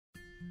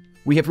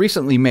We have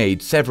recently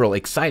made several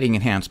exciting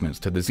enhancements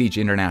to the Zija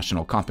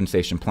International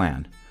compensation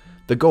plan.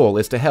 The goal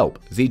is to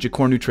help Zija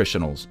Core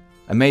Nutritionals,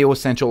 Ameo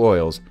essential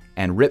oils,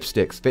 and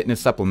RipStix fitness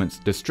supplements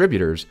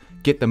distributors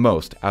get the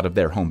most out of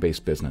their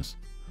home-based business.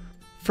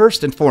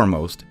 First and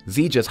foremost,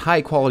 Zija's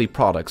high-quality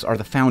products are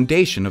the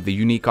foundation of the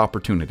unique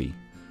opportunity.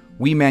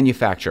 We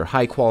manufacture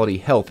high-quality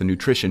health and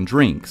nutrition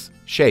drinks,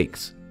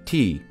 shakes,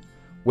 tea,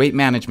 weight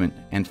management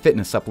and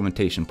fitness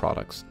supplementation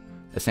products,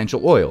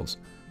 essential oils,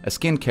 a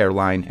skincare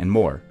line, and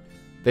more.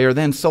 They are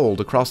then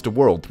sold across the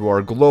world through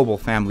our global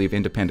family of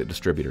independent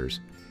distributors.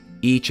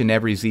 Each and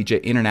every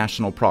Zija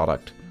International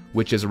product,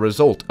 which is a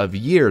result of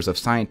years of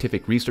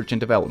scientific research and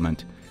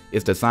development,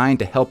 is designed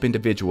to help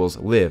individuals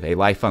live a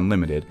life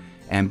unlimited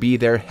and be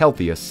their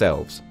healthiest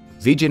selves.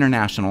 Zija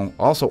International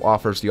also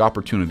offers the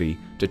opportunity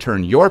to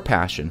turn your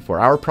passion for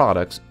our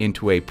products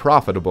into a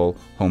profitable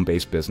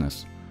home-based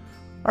business.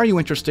 Are you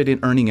interested in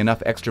earning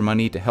enough extra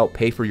money to help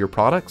pay for your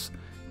products,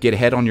 get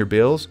ahead on your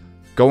bills,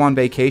 go on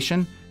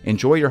vacation,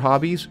 enjoy your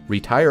hobbies,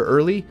 retire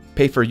early,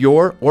 pay for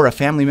your or a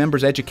family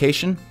member's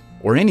education,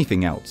 or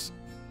anything else?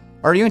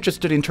 Are you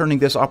interested in turning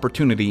this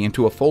opportunity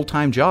into a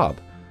full-time job?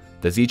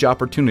 The Zija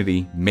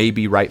opportunity may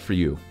be right for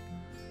you.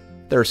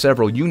 There are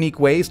several unique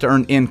ways to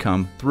earn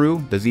income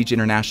through the Zija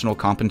International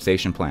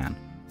compensation plan.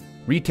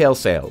 Retail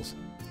sales.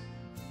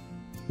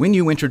 When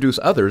you introduce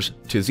others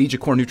to Zija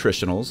Core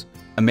Nutritionals,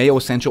 Ameo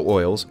essential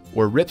oils,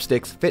 or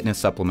RipStix fitness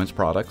supplements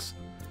products,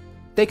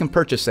 they can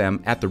purchase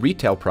them at the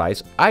retail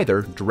price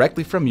either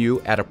directly from you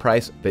at a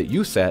price that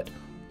you set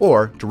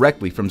or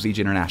directly from Zija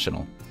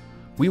International.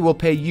 We will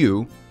pay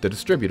you, the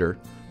distributor,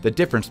 the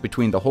difference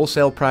between the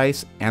wholesale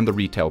price and the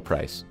retail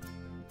price.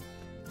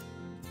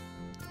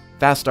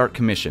 Fast Start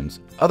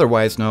Commissions,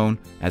 otherwise known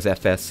as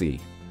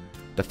FSC.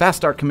 The Fast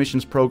Start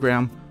Commissions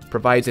program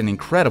provides an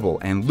incredible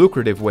and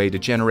lucrative way to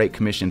generate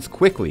commissions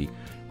quickly,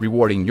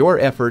 rewarding your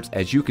efforts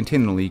as you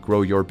continually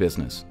grow your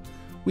business.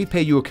 We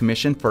pay you a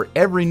commission for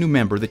every new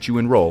member that you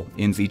enroll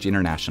in Zija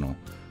International,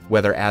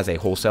 whether as a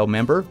wholesale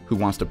member who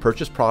wants to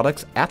purchase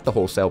products at the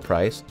wholesale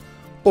price,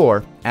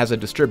 or as a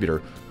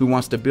distributor who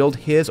wants to build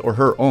his or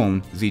her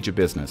own Zija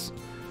business.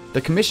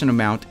 The commission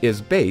amount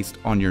is based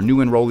on your new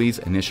enrollee's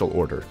initial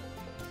order.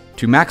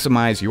 To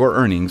maximize your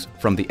earnings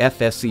from the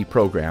FSC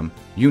program,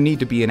 you need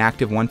to be an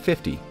active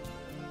 150.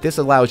 This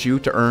allows you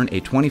to earn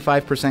a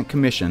 25%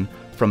 commission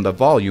from the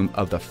volume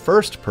of the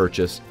first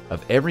purchase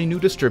of every new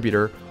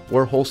distributor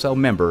or wholesale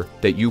member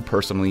that you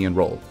personally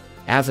enroll.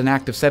 As an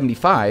active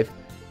 75,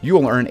 you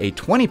will earn a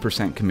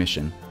 20%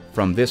 commission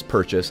from this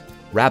purchase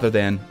rather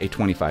than a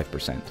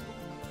 25%.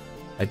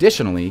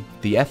 Additionally,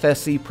 the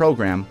FSC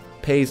program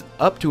pays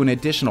up to an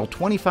additional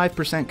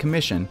 25%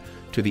 commission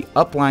to the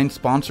upline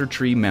sponsored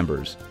tree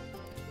members.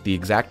 The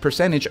exact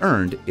percentage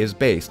earned is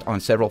based on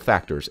several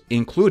factors,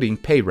 including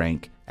pay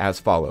rank, as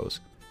follows.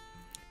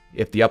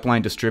 If the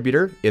upline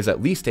distributor is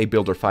at least a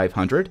Builder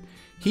 500,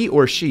 he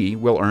or she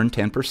will earn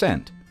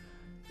 10%.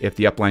 If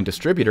the upline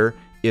distributor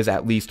is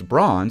at least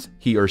Bronze,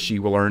 he or she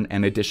will earn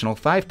an additional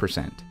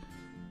 5%.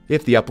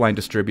 If the upline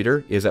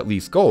distributor is at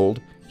least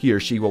Gold, he or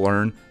she will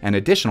earn an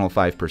additional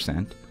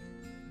 5%.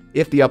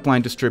 If the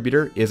upline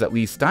distributor is at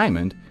least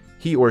Diamond,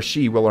 he or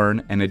she will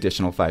earn an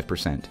additional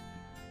 5%.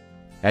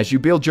 As you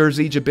build your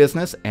Zija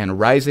business and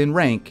rise in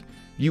rank,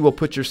 you will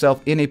put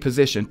yourself in a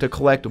position to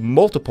collect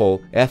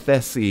multiple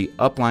FSC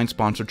upline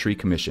sponsored tree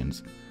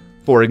commissions.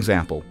 For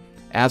example,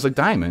 as a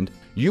Diamond,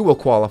 you will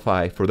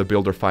qualify for the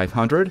Builder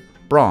 500,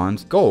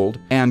 Bronze, Gold,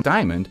 and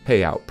Diamond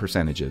payout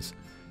percentages,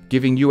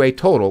 giving you a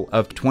total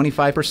of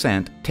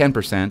 25%,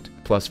 10%,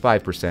 plus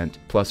 5%,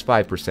 plus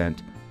 5%,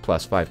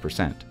 plus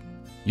 5%.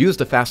 Use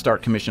the Fast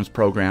Start Commissions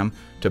program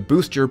to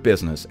boost your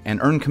business and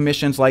earn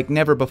commissions like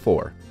never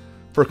before.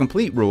 For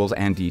complete rules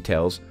and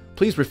details,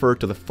 please refer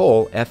to the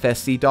full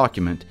FSC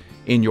document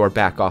in your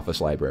back office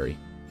library.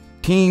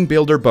 Team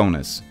Builder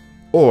Bonus,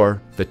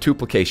 or the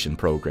Duplication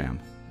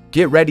Program.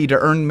 Get ready to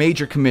earn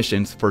major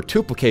commissions for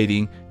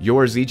duplicating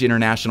your Zija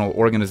International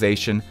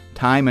organization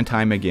time and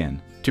time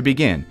again. To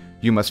begin,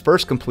 you must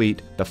first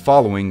complete the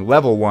following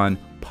Level 1,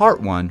 Part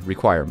 1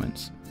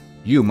 requirements.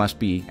 You must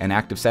be an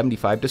active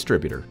 75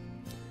 distributor.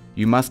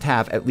 You must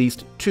have at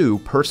least 2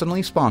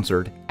 personally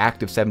sponsored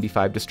active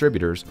 75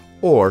 distributors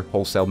or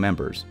wholesale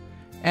members.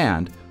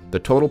 And the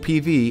total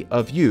PV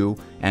of you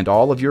and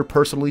all of your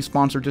personally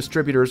sponsored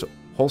distributors,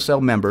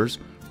 wholesale members,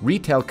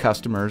 retail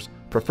customers,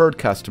 preferred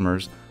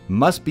customers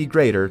must be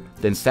greater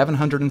than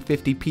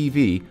 750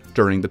 PV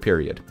during the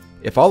period.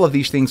 If all of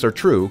these things are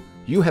true,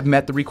 you have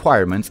met the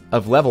requirements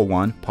of Level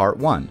 1, Part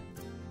 1.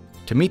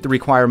 To meet the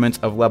requirements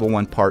of Level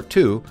 1, Part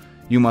 2,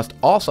 you must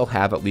also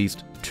have at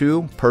least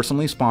 2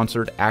 personally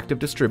sponsored active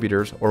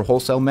distributors or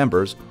wholesale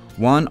members,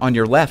 one on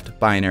your left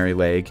binary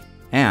leg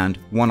and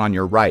one on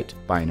your right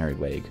binary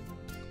leg,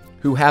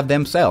 who have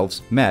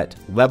themselves met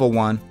Level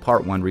 1,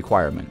 Part 1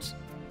 requirements.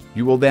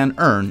 You will then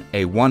earn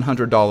a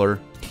 $100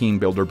 Team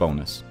Builder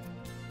bonus.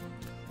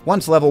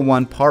 Once Level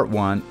 1, Part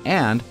 1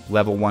 and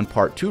Level 1,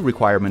 Part 2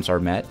 requirements are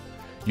met,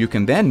 you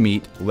can then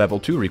meet Level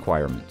 2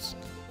 requirements.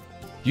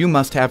 You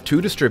must have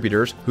 2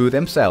 distributors who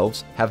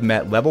themselves have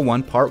met Level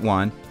 1 Part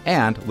 1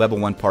 and Level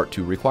 1 Part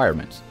 2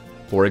 requirements.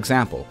 For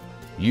example,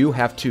 you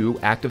have 2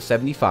 Active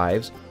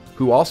 75s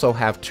who also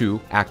have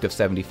 2 Active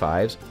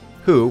 75s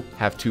who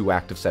have 2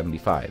 Active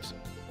 75s.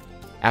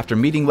 After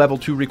meeting Level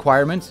 2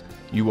 requirements,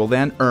 you will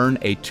then earn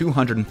a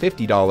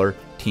 $250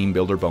 Team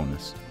Builder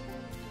bonus.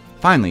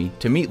 Finally,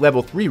 to meet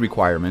Level 3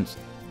 requirements,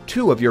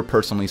 2 of your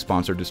personally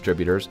sponsored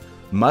distributors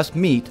must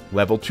meet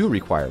Level 2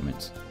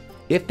 requirements.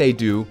 If they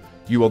do,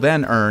 you will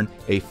then earn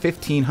a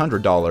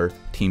 $1,500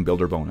 Team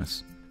Builder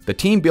bonus. The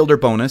Team Builder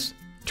Bonus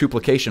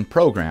Duplication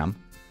Program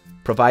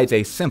provides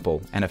a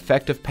simple and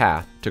effective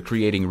path to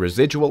creating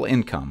residual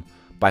income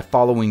by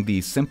following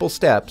these simple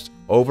steps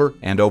over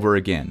and over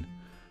again.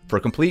 For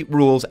complete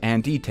rules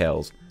and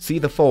details, see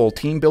the full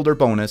Team Builder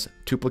Bonus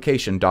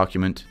Duplication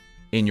document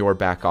in your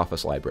back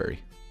office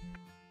library.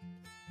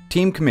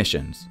 Team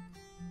Commissions.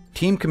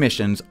 Team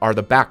commissions are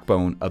the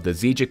backbone of the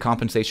Zija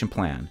compensation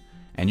plan,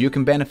 and you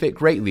can benefit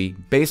greatly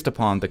based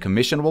upon the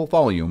commissionable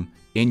volume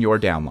in your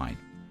downline.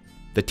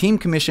 The team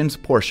commissions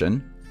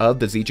portion of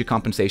the Zija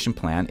compensation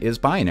plan is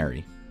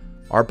binary.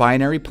 Our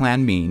binary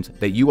plan means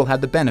that you will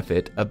have the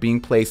benefit of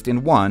being placed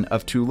in one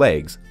of 2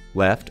 legs,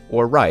 left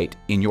or right,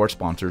 in your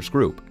sponsor's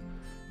group.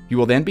 You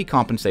will then be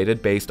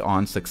compensated based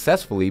on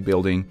successfully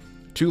building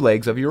 2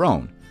 legs of your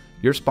own.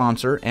 Your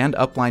sponsor and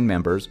upline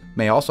members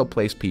may also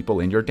place people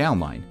in your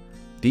downline.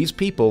 These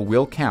people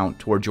will count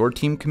towards your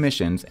team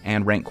commissions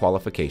and rank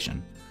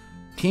qualification.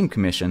 Team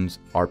commissions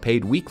are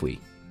paid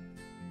weekly.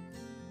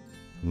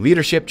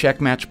 Leadership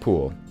Check Match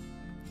Pool.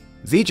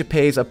 Zija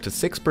pays up to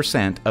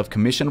 6% of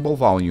commissionable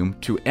volume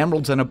to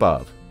Emeralds and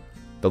above.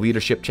 The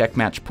Leadership Check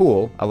Match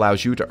Pool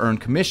allows you to earn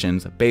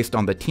commissions based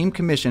on the team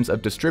commissions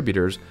of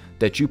distributors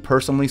that you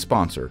personally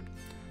sponsor,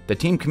 the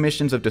team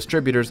commissions of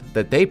distributors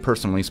that they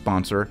personally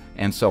sponsor,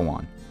 and so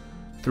on,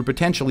 through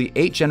potentially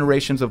 8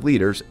 generations of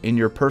leaders in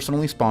your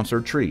personally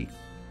sponsored tree.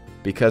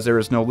 Because there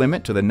is no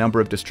limit to the number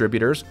of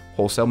distributors,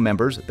 wholesale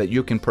members that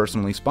you can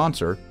personally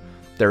sponsor,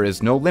 there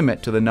is no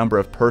limit to the number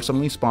of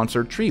personally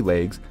sponsored tree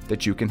legs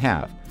that you can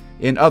have.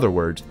 In other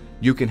words,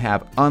 you can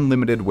have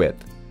unlimited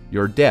width.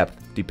 Your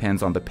depth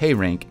depends on the pay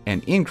rank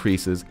and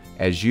increases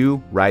as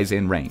you rise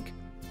in rank.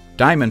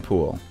 Diamond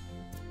Pool.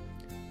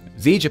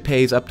 Zija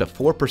pays up to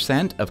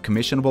 4% of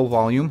commissionable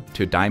volume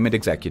to Diamond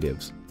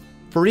executives.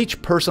 For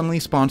each personally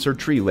sponsored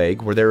tree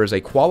leg where there is a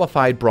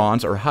qualified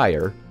bronze or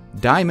higher,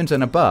 diamonds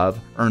and above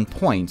earn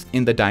points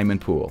in the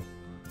Diamond Pool.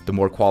 The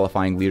more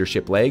qualifying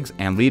leadership legs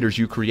and leaders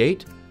you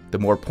create, the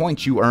more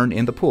points you earn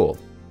in the pool.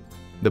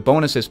 The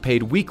bonus is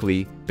paid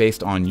weekly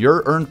based on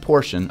your earned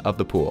portion of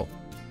the pool.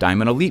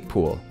 Diamond Elite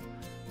Pool.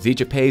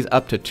 Zija pays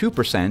up to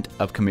 2%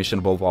 of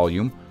commissionable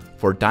volume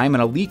for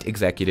Diamond Elite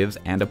executives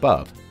and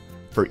above.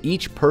 For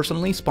each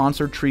personally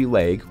sponsored tree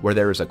leg where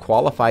there is a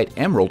qualified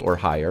Emerald or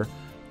higher,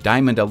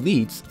 Diamond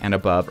Elites and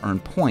above earn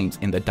points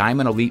in the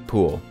Diamond Elite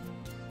Pool.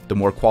 The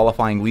more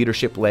qualifying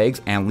leadership legs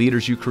and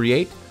leaders you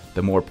create,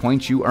 the more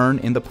points you earn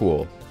in the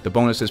pool. The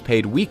bonus is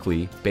paid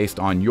weekly based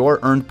on your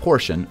earned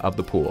portion of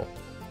the pool.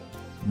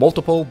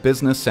 Multiple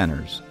business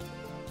centers.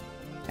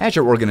 As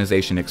your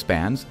organization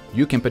expands,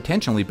 you can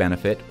potentially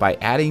benefit by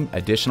adding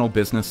additional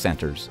business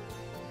centers.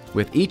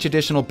 With each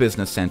additional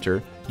business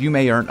center, you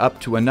may earn up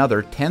to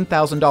another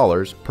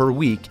 $10,000 per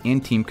week in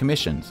team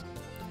commissions.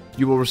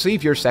 You will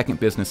receive your second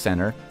business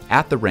center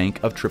at the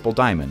rank of Triple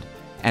Diamond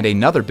and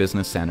another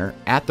business center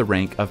at the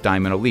rank of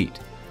Diamond Elite.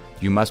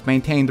 You must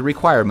maintain the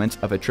requirements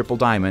of a Triple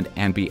Diamond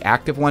and be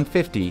Active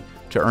 150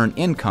 to earn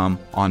income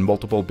on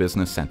multiple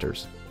business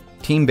centers.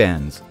 Team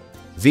Bends.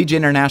 Zija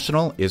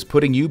International is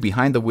putting you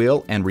behind the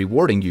wheel and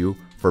rewarding you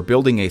for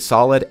building a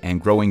solid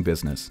and growing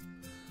business.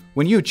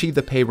 When you achieve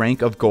the pay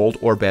rank of Gold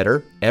or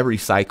better every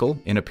cycle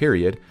in a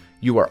period,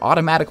 you are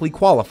automatically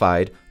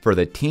qualified for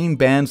the Team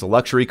Bends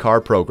Luxury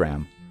Car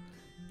Program.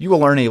 You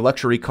will earn a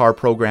Luxury Car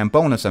Program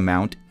bonus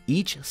amount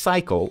each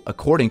cycle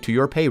according to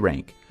your pay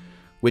rank,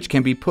 which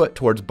can be put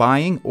towards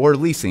buying or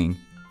leasing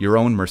your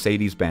own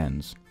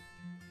Mercedes-Benz.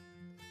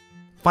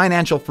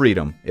 Financial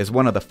freedom is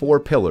one of the 4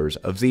 pillars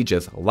of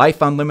Zija's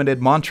Life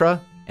Unlimited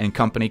mantra and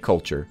company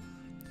culture.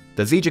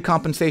 The Zija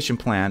compensation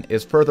plan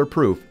is further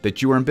proof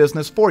that you are in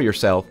business for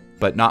yourself,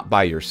 but not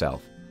by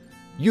yourself.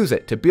 Use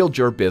it to build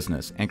your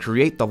business and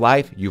create the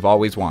life you've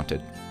always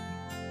wanted.